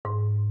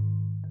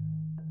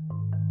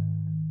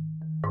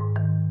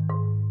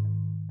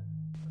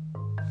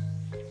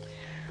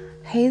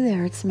Hey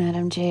there, it's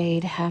Madam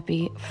Jade.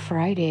 Happy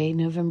Friday,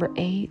 November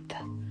 8th.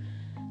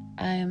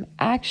 I am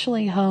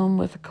actually home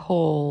with a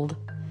cold.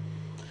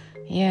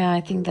 Yeah, I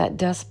think that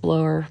dust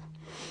blower,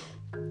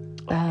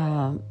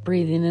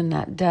 breathing in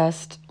that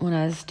dust when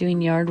I was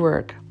doing yard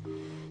work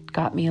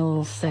got me a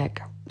little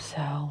sick.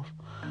 So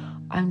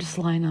I'm just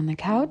lying on the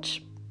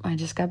couch. I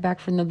just got back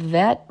from the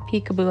vet.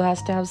 Peekaboo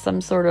has to have some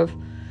sort of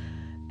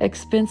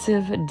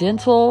expensive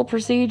dental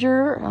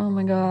procedure. Oh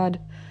my God.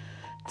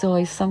 It's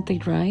always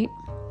something, right?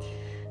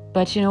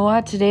 But you know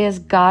what? Today is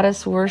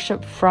Goddess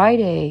Worship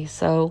Friday,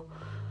 so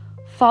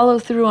follow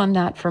through on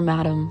that for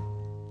Madam.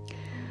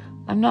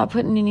 I'm not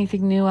putting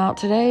anything new out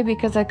today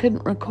because I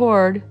couldn't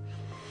record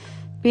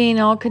being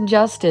all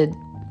congested.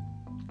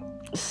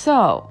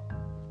 So,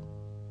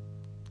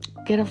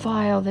 get a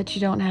file that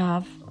you don't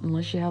have,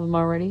 unless you have them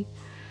already.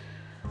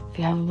 If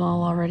you have them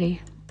all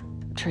already,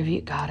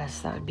 Tribute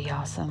Goddess, that would be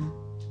awesome.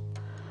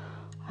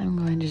 I'm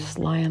going to just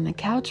lie on the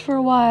couch for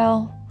a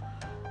while,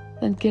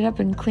 then get up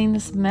and clean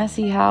this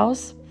messy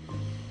house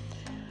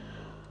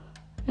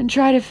and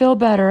try to feel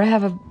better. I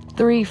have a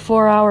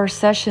 3-4 hour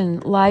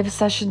live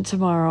session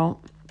tomorrow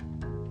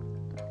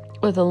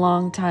with a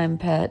longtime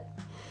pet.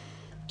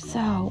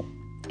 So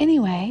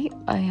anyway,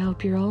 I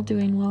hope you're all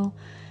doing well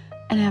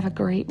and have a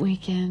great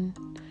weekend.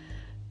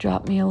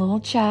 Drop me a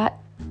little chat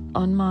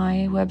on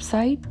my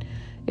website.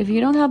 If you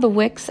don't have the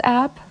Wix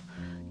app,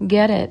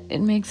 get it.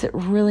 It makes it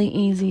really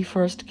easy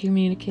for us to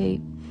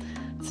communicate.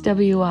 It's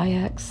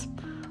Wix.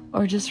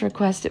 Or just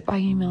request it by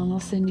email and I'll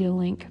send you a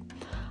link.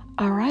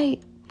 All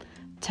right.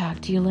 Talk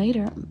to you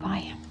later.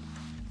 Bye.